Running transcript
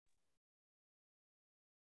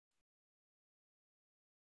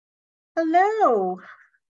Hello,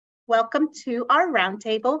 welcome to our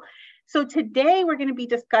roundtable. So today we're going to be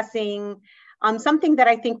discussing something that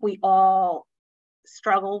I think we all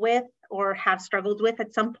struggle with or have struggled with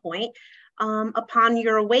at some point. Upon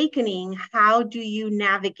your awakening, how do you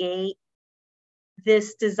navigate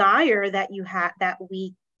this desire that you have, that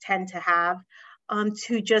we tend to have,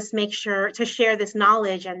 to just make sure to share this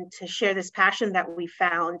knowledge and to share this passion that we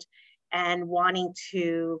found and wanting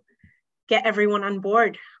to get everyone on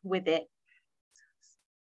board with it.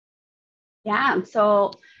 Yeah,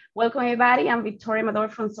 so welcome everybody. I'm Victoria Amador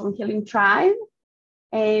from Soul Healing Tribe.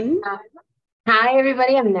 And hi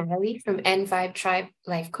everybody, I'm Natalie from N5 Tribe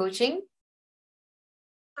Life Coaching.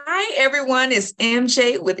 Hi everyone, it's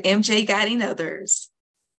MJ with MJ Guiding Others.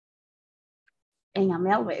 And I'm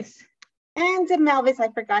Elvis. And Melvis, I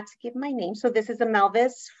forgot to give my name. So this is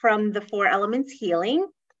Melvis from the Four Elements Healing.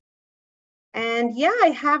 And yeah, I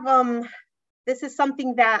have this is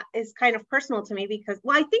something that is kind of personal to me because,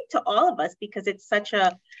 well, I think to all of us, because it's such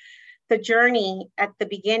the journey at the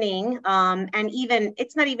beginning. And even,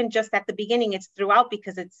 it's not even just at the beginning, it's throughout,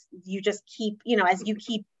 because you just keep, as you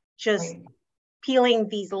keep just peeling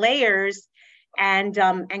these layers and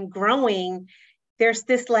growing, there's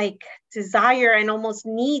this like desire and almost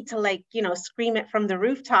need to scream it from the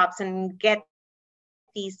rooftops and get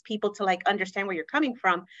these people to understand where you're coming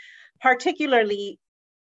from, particularly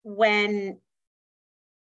when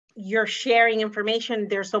you're sharing information.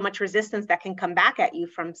 There's so much resistance that can come back at you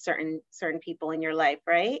from certain people in your life,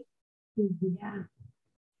 right? Yeah,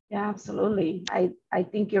 absolutely. I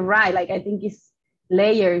think you're right. I think it's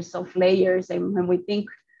layers of layers. And when we think,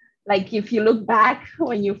 if you look back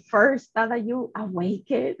when you first thought that you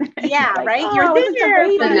awakened. Yeah, right. You're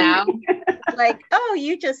there, but now oh,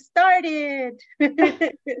 you just started.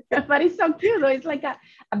 But it's so cute though. It's like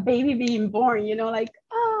a baby being born,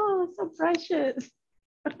 oh, so precious.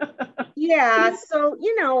 Yeah. So,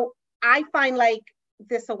 I find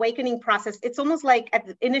this awakening process, it's almost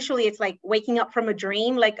initially it's like waking up from a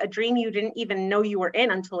dream you didn't even know you were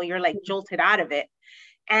in until you're jolted out of it.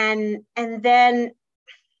 And then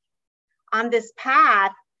on this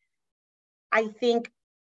path, I think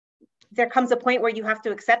there comes a point where you have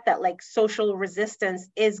to accept that social resistance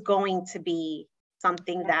is going to be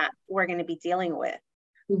something that we're going to be dealing with.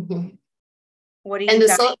 Mm-hmm. What do you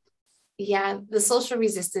guys? The social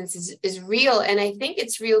resistance is real. And I think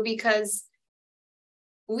it's real because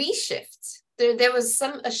we shift. There was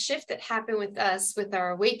a shift that happened with us with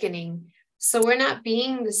our awakening. So we're not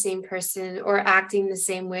being the same person or acting the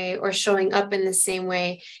same way or showing up in the same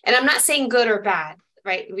way. And I'm not saying good or bad,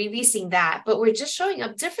 right? Releasing that, but we're just showing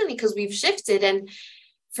up differently because we've shifted. And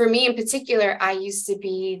for me in particular, I used to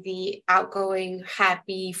be the outgoing,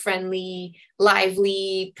 happy, friendly,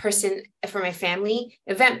 lively person for my family,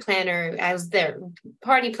 event planner. I was there,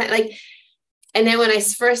 party plan, and then when I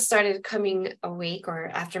first started coming awake, or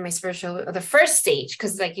after my spiritual, or the first stage,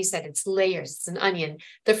 because like you said, it's layers, it's an onion.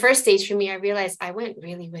 The first stage for me, I realized I went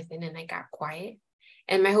really within and I got quiet.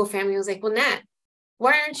 And my whole family was like, well, Nat,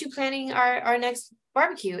 why aren't you planning our next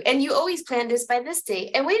barbecue? And you always plan this by this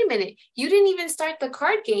date. And wait a minute, you didn't even start the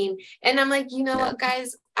card game. And I'm like, you know what,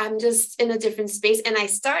 guys, I'm just in a different space. And I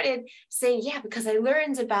started saying, yeah, because I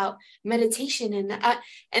learned about meditation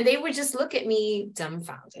and they would just look at me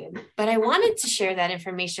dumbfounded. But I wanted to share that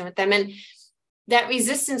information with them. And that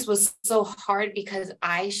resistance was so hard because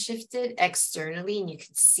I shifted externally and you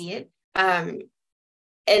could see it. And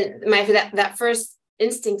that first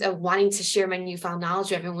instinct of wanting to share my newfound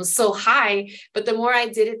knowledge of it was so high, but the more I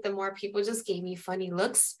did it, the more people just gave me funny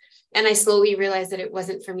looks. And I slowly realized that it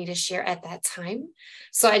wasn't for me to share at that time.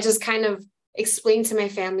 So I just kind of explained to my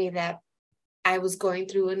family that I was going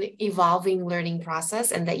through an evolving learning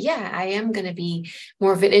process and that, yeah, I am going to be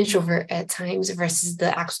more of an introvert at times versus the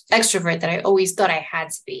extrovert that I always thought I had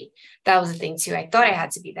to be. That was the thing too. I thought I had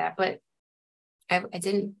to be that, but I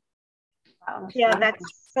didn't. Yeah, that's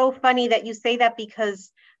so funny that you say that,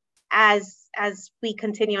 because as we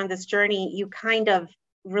continue on this journey, you kind of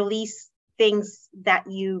release things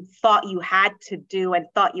that you thought you had to do and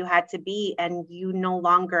thought you had to be, and you no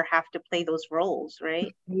longer have to play those roles,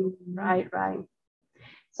 right? Right.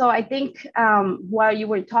 So I think while you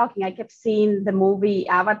were talking, I kept seeing the movie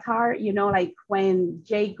Avatar, when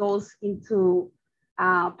Jay goes into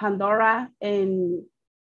Pandora and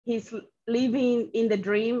he's living in the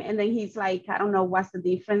dream, and then he's like, I don't know what's the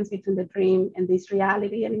difference between the dream and this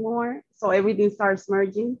reality anymore. So everything starts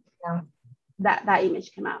merging. Yeah. That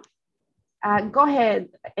image came out. Go ahead,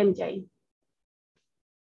 MJ.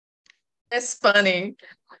 That's funny.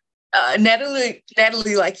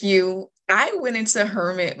 Natalie, like you, I went into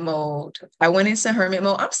hermit mode. I'm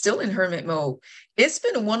still in hermit mode. It's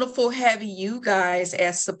been wonderful having you guys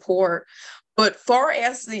as support. But far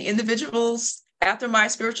as the individuals after my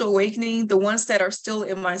spiritual awakening, the ones that are still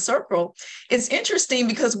in my circle, it's interesting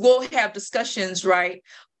because we'll have discussions, right?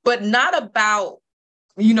 But not about,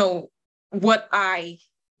 what I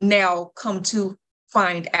now come to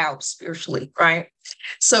find out spiritually, right?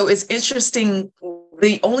 So it's interesting.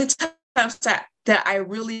 The only times that I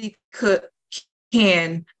really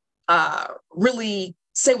can really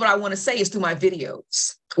say what I want to say is through my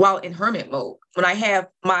videos while in hermit mode. When I have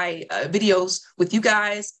my videos with you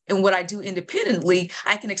guys and what I do independently,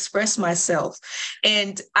 I can express myself.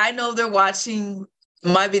 And I know they're watching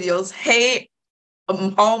my videos. Hey,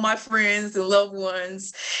 all my friends and loved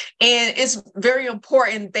ones. And it's very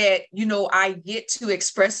important that, I get to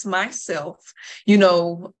express myself,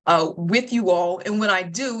 with you all. And when I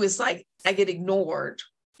do, it's like I get ignored,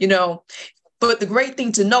 But the great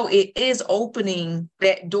thing to know, it is opening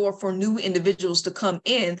that door for new individuals to come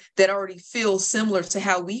in that already feel similar to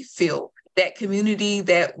how we feel. That community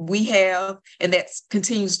that we have and that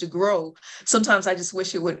continues to grow. Sometimes I just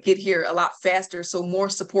wish it would get here a lot faster so more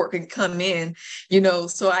support can come in,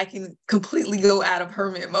 so I can completely go out of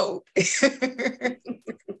hermit mode.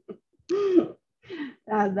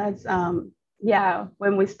 That's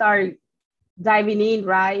when we start diving in,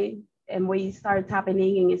 right? And we start tapping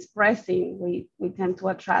in and expressing, we tend to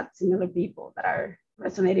attract similar people that are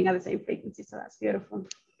resonating at the same frequency. So that's beautiful.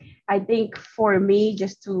 I think for me,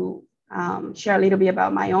 just to share a little bit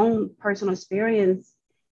about my own personal experience,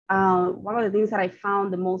 one of the things that I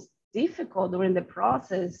found the most difficult during the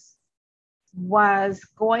process was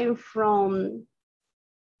going from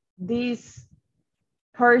this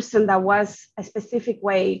person that was a specific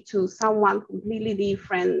way to someone completely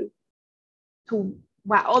different to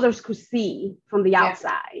what others could see from the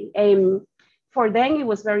outside. And for them, it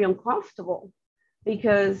was very uncomfortable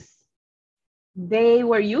because they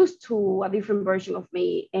were used to a different version of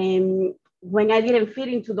me. And when I didn't fit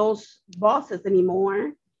into those boxes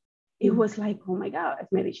anymore, it was like, oh my God,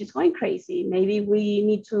 maybe she's going crazy. Maybe we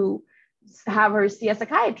need to have her see a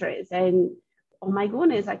psychiatrist. And oh my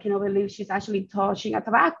goodness, I cannot believe she's actually touching a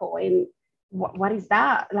tobacco. And what is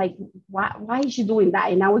that? Like, why is she doing that?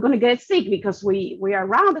 And now we're going to get sick because we are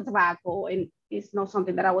around the tobacco. And it's not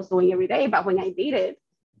something that I was doing every day. But when I did it,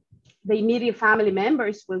 the immediate family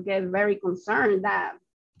members will get very concerned that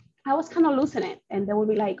I was kind of losing it. And they will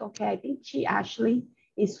be like, okay, I think she actually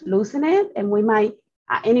is losing it. And we might,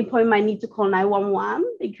 at any point, might need to call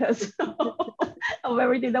 911 because of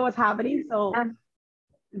everything that was happening. So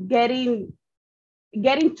getting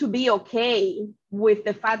to be okay with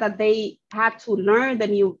the fact that they had to learn the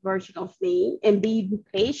new version of me and be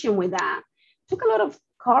patient with that took a lot of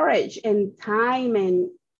courage and time and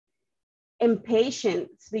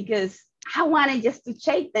patience, because I wanted just to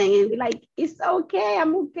shake them and be like, it's okay,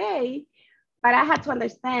 I'm okay. But I had to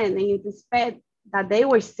understand and respect that they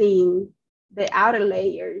were seeing the outer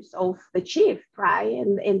layers of the shift, right?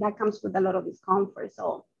 And that comes with a lot of discomfort.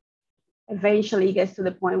 So eventually it gets to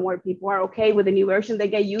the point where people are okay with the new version. They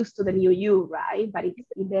get used to the new you, right? But it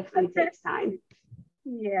definitely takes time.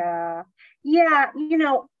 Yeah.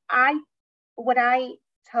 What I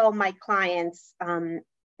tell my clients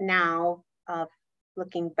now,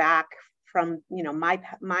 looking back from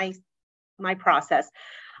my process,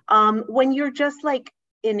 when you're just like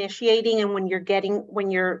initiating and when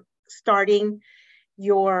you're starting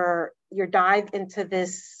your dive into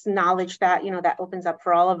this knowledge that that opens up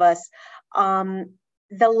for all of us,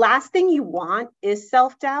 the last thing you want is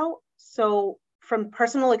self-doubt. So from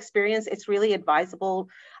personal experience, it's really advisable.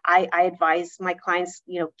 I advise my clients,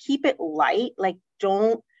 keep it light. Like,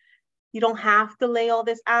 you don't have to lay all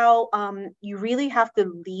this out. You really have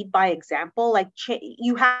to lead by example. Like,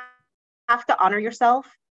 you have to honor yourself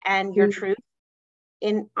and your truth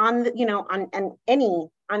on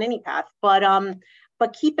any path.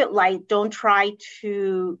 But keep it light. Don't try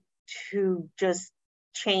to just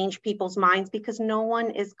change people's minds, because no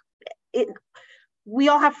one is it. We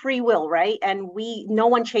all have free will, right? And no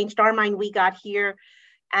one changed our mind. We got here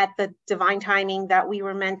at the divine timing that we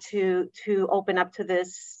were meant to open up to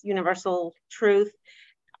this universal truth,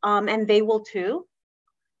 and they will too.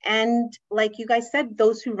 And like you guys said,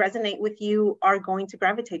 those who resonate with you are going to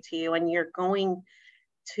gravitate to you, and you're going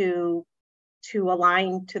to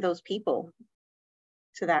align to those people,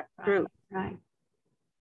 to that group. Right.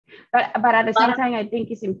 But at the same time, I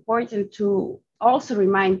think it's important to also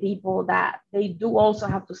remind people that they do also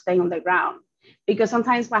have to stay on the ground. Because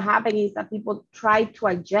sometimes what happens is that people try to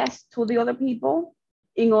adjust to the other people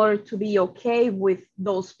in order to be okay with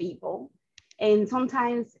those people. And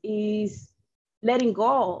sometimes is letting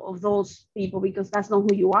go of those people because that's not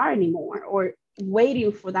who you are anymore, or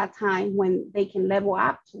waiting for that time when they can level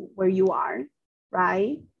up to where you are,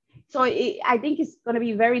 right? So I think it's going to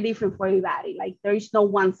be very different for everybody. Like there is no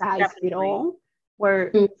one size fit all,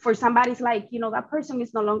 where for somebody it's like, that person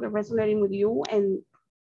is no longer resonating with you, and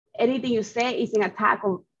anything you say is an attack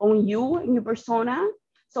on you and your persona.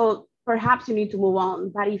 So perhaps you need to move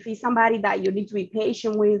on. But if it's somebody that you need to be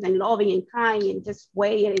patient with and loving and kind and just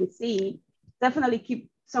wait and see, definitely keep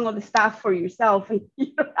some of the stuff for yourself and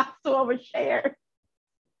you don't have to overshare.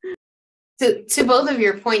 To both of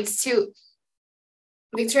your points too,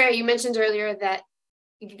 Victoria, you mentioned earlier that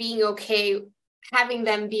being okay, having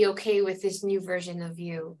them be okay with this new version of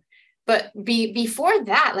you. But before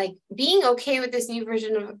that, like being okay with this new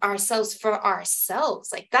version of ourselves for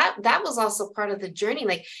ourselves, like that was also part of the journey.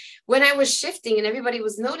 Like when I was shifting and everybody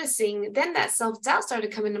was noticing, then that self-doubt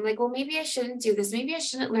started coming. I'm like, well, maybe I shouldn't do this. Maybe I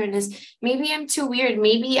shouldn't learn this. Maybe I'm too weird.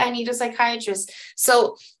 Maybe I need a psychiatrist.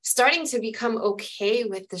 So starting to become okay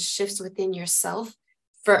with the shifts within yourself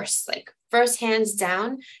first, like first hands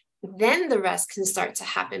down, then the rest can start to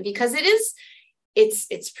happen, because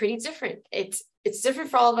it's pretty different. It's different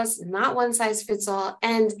for all of us, not one size fits all.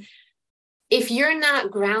 And if you're not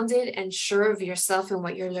grounded and sure of yourself and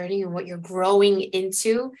what you're learning and what you're growing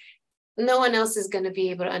into, no one else is going to be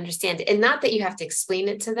able to understand it. And not that you have to explain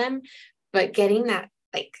it to them, but getting that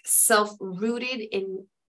like self-rooted in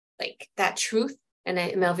like that truth. And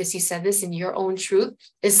Melvis, you said this, in your own truth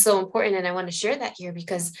is so important. And I want to share that here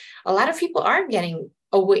because a lot of people are getting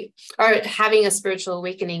awake or having a spiritual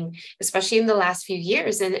awakening, especially in the last few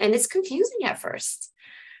years. And it's confusing at first.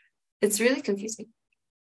 It's really confusing.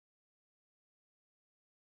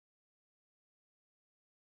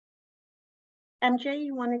 MJ,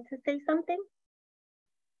 you wanted to say something?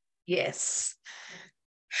 Yes.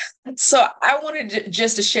 So I wanted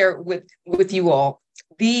just to share with you all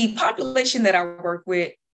the population that I work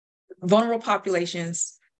with, vulnerable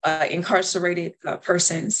populations, incarcerated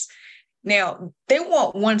persons. Now, they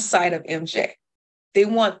want one side of MJ. They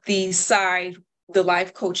want the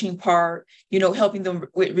life coaching part, helping them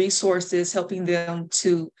with resources, helping them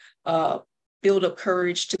to build up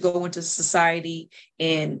courage to go into society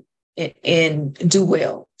and do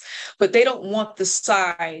well. But they don't want the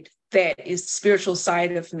side that is the spiritual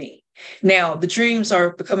side of me. Now, the dreams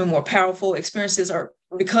are becoming more powerful. Experiences are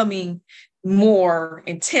becoming more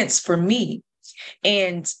intense for me.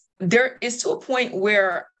 And there is to a point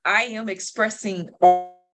where I am expressing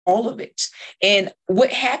all of it. And what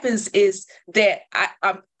happens is that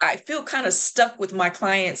I feel kind of stuck with my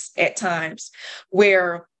clients at times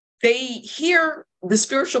where they hear the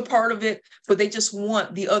spiritual part of it, but they just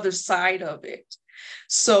want the other side of it.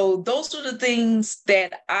 So those are the things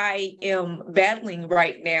that I am battling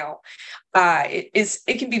right now.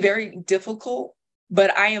 It can be very difficult,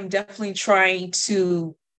 but I am definitely trying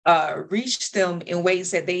to reach them in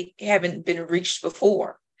ways that they haven't been reached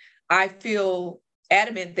before. I feel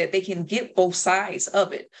adamant that they can get both sides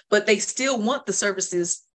of it, but they still want the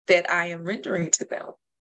services that I am rendering to them.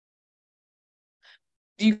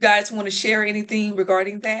 Do you guys want to share anything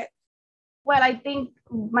regarding that? Well, I think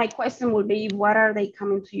my question would be, what are they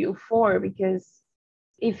coming to you for? Because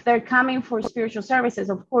if they're coming for spiritual services,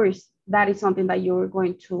 of course, that is something that you're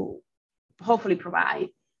going to hopefully provide.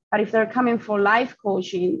 But if they're coming for life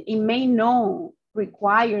coaching, it may not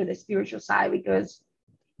require the spiritual side, because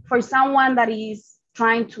for someone that is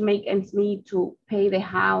trying to make ends meet, to pay the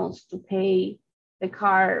house, to pay the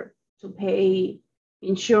car, to pay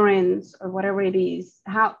insurance or whatever it is,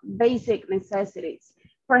 how basic necessities,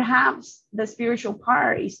 perhaps the spiritual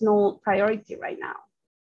part is no priority right now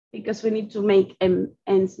because we need to make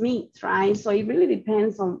ends meet, right? So it really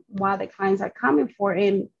depends on what the clients are coming for.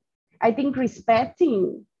 And I think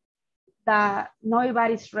respecting that not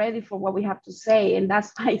everybody's ready for what we have to say. And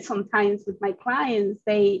that's why sometimes with my clients,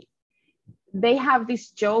 they have this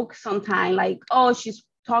joke sometimes like, oh, she's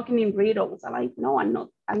talking in riddles. I'm like, no, I'm not.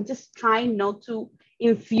 I'm just trying not to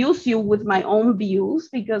infuse you with my own views,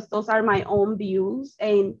 because those are my own views.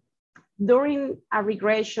 And during a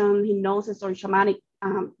regression, hypnosis, or shamanic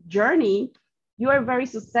journey, you are very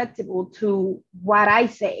susceptible to what I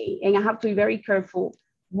say. And I have to be very careful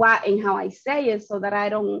what and how I say it so that I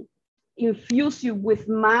don't infuse you with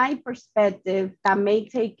my perspective that may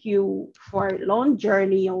take you for a long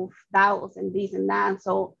journey of doubts and this and that.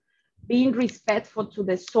 So being respectful to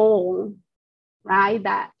the soul, right?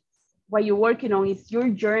 That what you're working on is your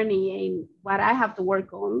journey, and what I have to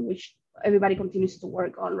work on, which everybody continues to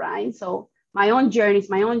work on, right? So my own journey is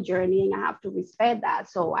my own journey, and I have to respect that.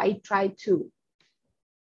 So I try to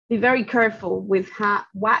be very careful with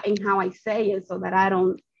what and how I say it so that I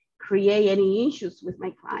don't create any issues with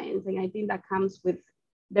my clients. And I think that comes with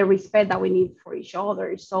the respect that we need for each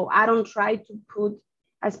other. So I don't try to put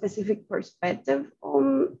a specific perspective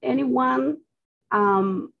on anyone.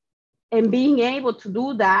 And being able to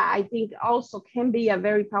do that, I think also can be a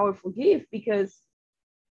very powerful gift, because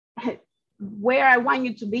where I want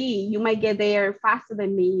you to be, you might get there faster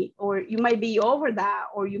than me, or you might be over that,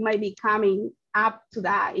 or you might be coming up to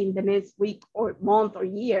that in the next week or month or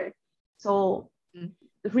year. So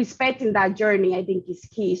respecting that journey, I think, is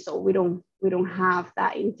key. So we don't have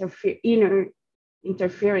that inner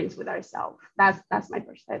interference with ourselves. That's my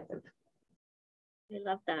perspective. I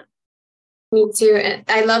love that. Me too. And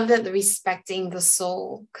I love that, the respecting the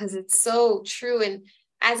soul, because it's so true. And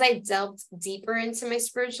as I delved deeper into my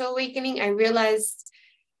spiritual awakening, I realized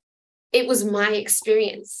it was my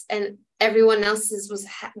experience and everyone else's was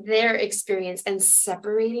their experience, and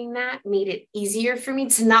separating that made it easier for me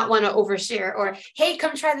to not want to overshare, or, hey,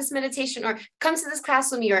 come try this meditation, or come to this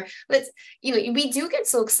class with me, or let's, we do get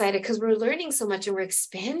so excited because we're learning so much and we're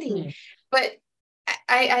expanding. But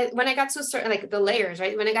I when I got to a certain, like, the layers,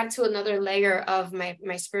 right? When I got to another layer of my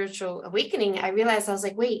spiritual awakening, I realized, I was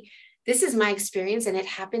like, wait, this is my experience and it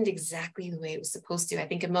happened exactly the way it was supposed to. I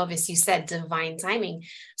think, Melvis, you said divine timing.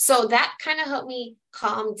 So that kind of helped me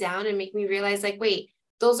calm down and make me realize, like, wait,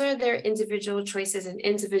 those are their individual choices and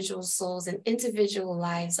individual souls and individual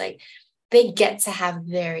lives. Like, they get to have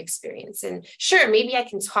their experience. And sure, maybe I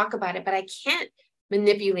can talk about it, but I can't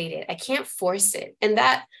manipulate it. I can't force it. And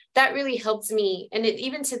that really helped me. And it,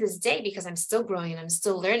 even to this day, because I'm still growing and I'm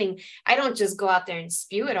still learning, I don't just go out there and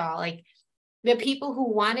spew it all. Like, the people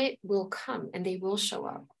who want it will come and they will show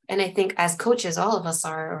up. And I think as coaches, all of us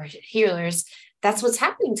are, or healers, that's what's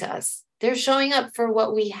happening to us. They're showing up for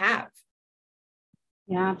what we have.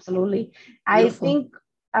 Yeah, absolutely. Beautiful. I think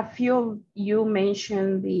a few of you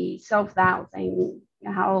mentioned the self-doubt and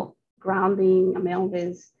how grounding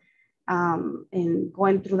Melvis, and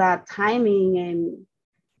going through that timing and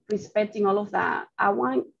respecting all of that. I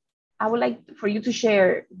would like for you to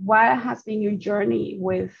share what has been your journey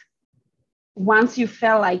with, once you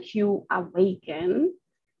felt like you awakened,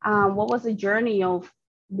 what was the journey of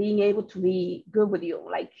being able to be good with you?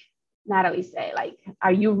 Like Natalie said, like,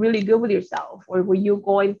 are you really good with yourself, or were you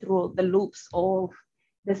going through the loops of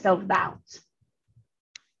the self-doubt?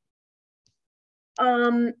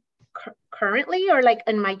 Currently, or like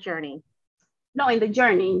in my journey? No, in the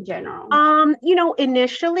journey in general.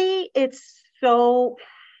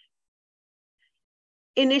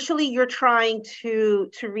 Initially you're trying to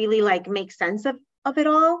really, like, make sense of it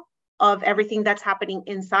all, of everything that's happening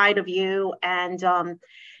inside of you, and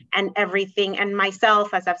everything. And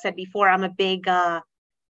myself, as I've said before, I'm a big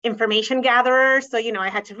information gatherer. So, I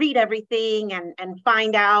had to read everything and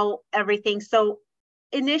find out everything. So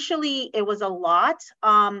initially it was a lot.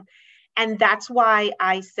 And that's why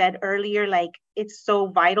I said earlier, like, it's so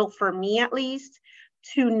vital for me, at least,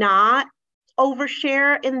 to not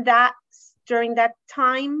overshare during that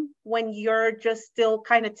time when you're just still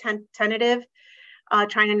kind of tentative,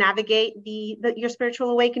 trying to navigate your spiritual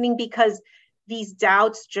awakening, because these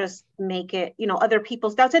doubts just make it, other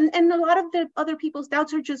people's doubts. And a lot of the other people's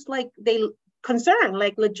doubts are just like,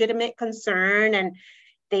 like legitimate concern, and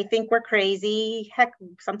they think we're crazy. Heck,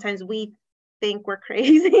 sometimes we think we're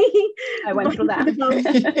crazy. I went through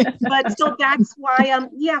that. But so that's why,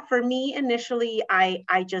 for me, initially,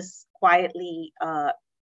 I just quietly,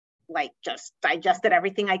 just digested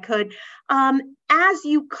everything I could. As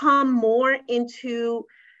you come more into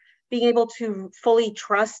being able to fully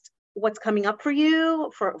trust what's coming up for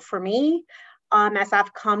you, for me, as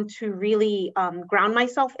I've come to really ground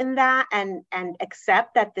myself in that and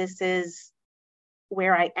accept that this is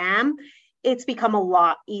where I am, it's become a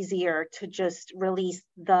lot easier to just release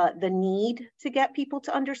the need to get people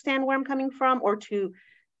to understand where I'm coming from, or to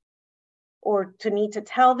need to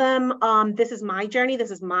tell them, this is my journey, this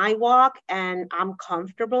is my walk, and I'm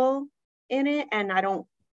comfortable in it. And I don't,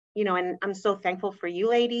 and I'm so thankful for you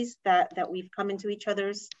ladies that we've come into each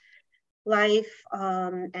other's life,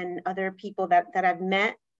 and other people that I've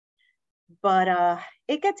met. But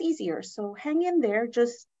it gets easier. So hang in there.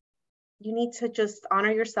 You need to just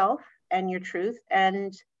honor yourself and your truth,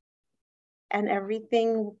 and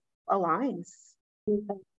everything aligns.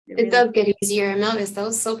 It does get easier. Melvis, that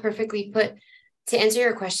was so perfectly put. To answer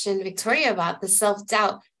your question, Victoria, about the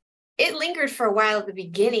self-doubt, it lingered for a while at the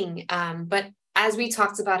beginning. But as we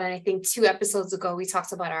talked about, and I think 2 episodes ago, we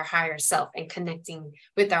talked about our higher self and connecting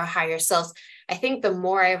with our higher selves. I think the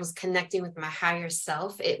more I was connecting with my higher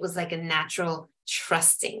self, it was like a natural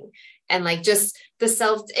trusting. And like just the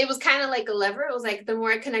self, it was kind of like a lever. It was like the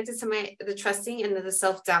more I connected to the trusting, and the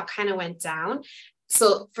self-doubt kind of went down.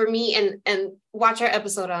 So for me, and watch our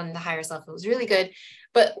episode on the higher self, it was really good.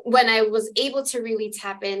 But when I was able to really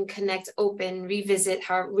tap in, connect, open, revisit,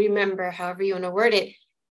 remember, however you want to word it,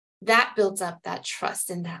 that builds up that trust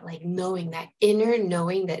and that like knowing, that inner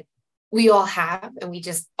knowing that we all have, and we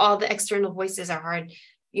just, all the external voices are hard,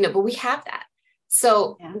 but we have that.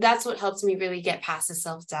 So that's what helps me really get past the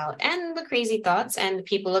self-doubt and the crazy thoughts and the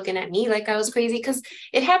people looking at me like I was crazy, because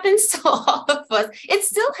it happens to all of us. It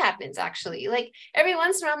still happens, actually. Like every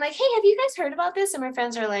once in a while, I'm like, hey, have you guys heard about this? And my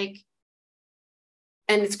friends are like,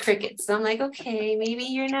 and it's crickets. So I'm like, okay, maybe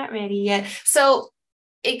you're not ready yet. So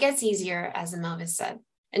it gets easier, as Melvis said.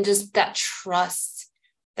 And just that trust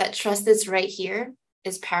that's right here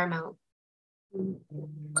is paramount.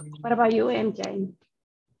 What about you, MJ?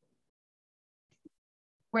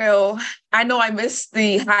 Well, I know I missed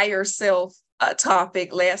the higher self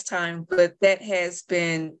topic last time, but that has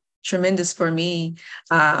been tremendous for me.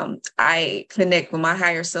 I connect with my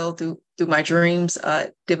higher self through my dreams,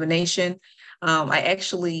 divination. I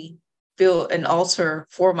actually built an altar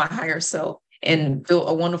for my higher self and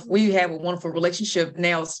built we have a wonderful relationship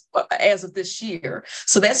now as of this year.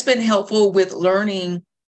 So that's been helpful with learning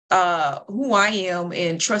who I am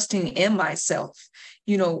and trusting in myself,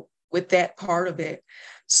 with that part of it.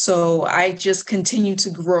 So I just continue to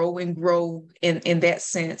grow and grow in that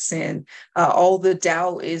sense. And all the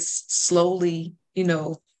doubt is slowly,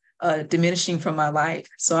 diminishing from my life.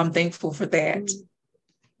 So I'm thankful for that.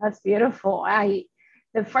 That's beautiful.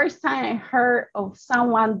 The first time I heard of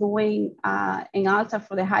someone doing an altar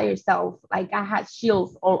for the higher self, like I had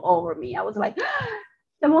chills all over me. I was like,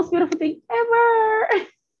 the most beautiful thing ever.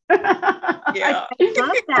 Yeah. I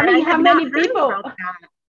love that. I mean, how many people?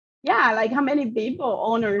 Yeah, like how many people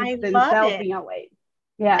honor themselves in a way.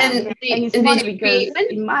 Yeah. And it's funny because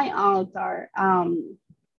in my altar,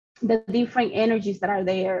 the different energies that are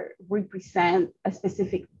there represent a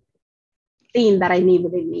specific thing that I need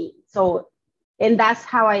within me. So, and that's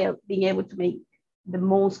how I have been able to make the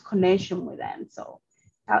most connection with them. So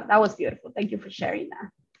that was beautiful. Thank you for sharing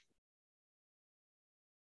that.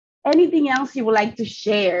 Anything else you would like to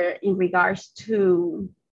share in regards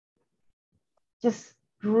to just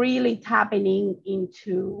really tapping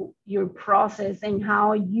into your process and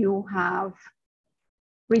how you have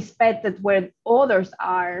respected where others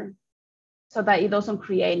are so that it doesn't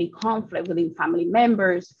create any conflict within family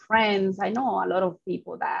members, friends? I know a lot of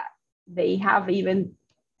people that they have even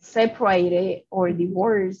separated or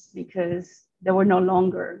divorced because they were no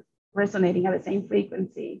longer resonating at the same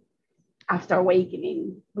frequency after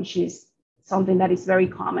awakening, which is something that is very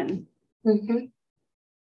common. Mm-hmm.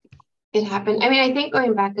 It happened. I mean, I think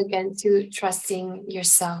going back again to trusting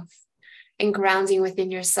yourself and grounding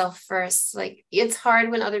within yourself first, like it's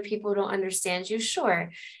hard when other people don't understand you,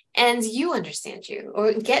 sure. And you understand you,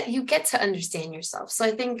 or you get to understand yourself. So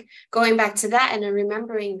I think going back to that and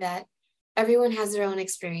remembering that everyone has their own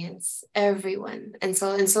experience, everyone. And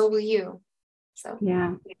so will you. So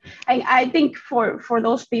yeah. I think for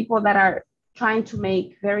those people that are trying to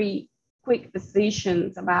make very quick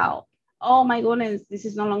decisions about, oh my goodness, this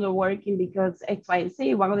is no longer working because X, Y, and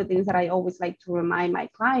Z. One of the things that I always like to remind my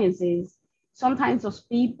clients is sometimes those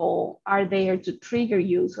people are there to trigger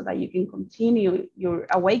you so that you can continue your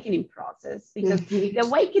awakening process, because the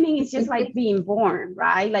awakening is just like being born,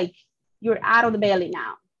 right? Like you're out of the belly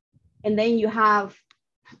now. And then you have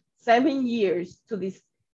 7 years to this,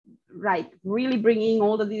 right? Really bringing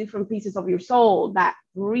all the different pieces of your soul that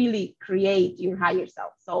really create your higher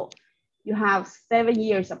self. So you have 7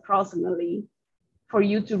 years approximately for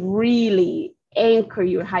you to really anchor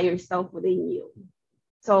your higher self within you.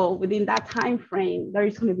 So within that time frame, there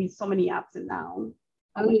is going to be so many ups and downs.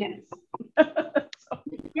 Oh, yes.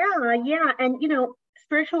 Yeah. And,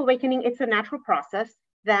 spiritual awakening, it's a natural process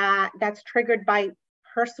that's triggered by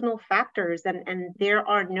personal factors, and there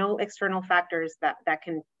are no external factors that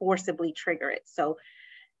can forcibly trigger it. So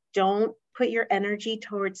don't put your energy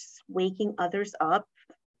towards waking others up.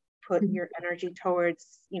 Put your energy towards,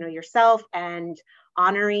 yourself and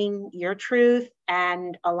honoring your truth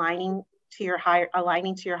and aligning to your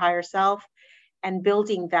higher self and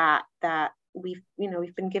building that we've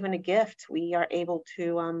been given a gift. We are able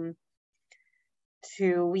to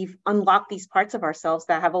we've unlocked these parts of ourselves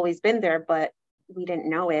that have always been there, but we didn't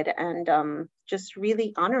know it, and just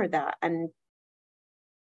really honor that. And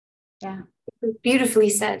yeah, beautifully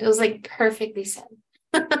said. It was like perfectly said.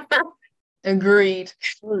 Agreed.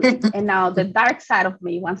 And now the dark side of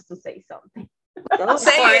me wants to say something.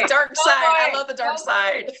 Say it, dark side. I love the dark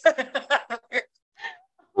side.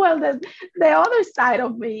 Well, the other side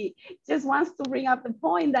of me just wants to bring up the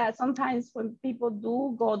point that sometimes when people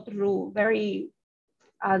do go through very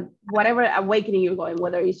whatever awakening you're going,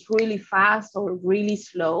 whether it's really fast or really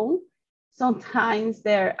slow, sometimes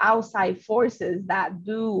there are outside forces that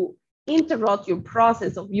do interrupt your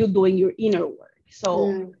process of you doing your inner work.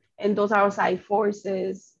 So, and those outside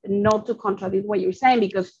forces, not to contradict what you're saying,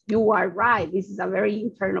 because you are right, this is a very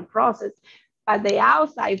internal process. But the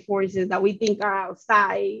outside forces that we think are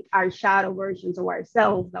outside are shadow versions of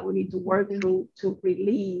ourselves that we need to work through to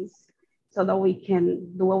release so that we can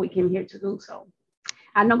do what we came here to do. So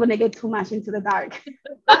I'm not going to get too much into the dark.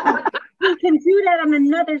 We can do that on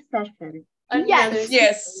another session.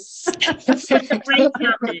 Yes. Great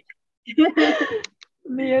topic.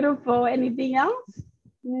 Beautiful. Anything else?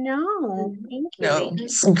 No, thank you. No,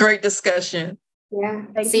 it's a great discussion. Yeah.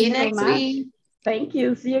 Thank See you so next much. week. Thank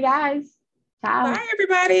you. See you guys. Ciao. Bye,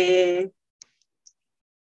 everybody.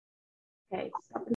 Okay.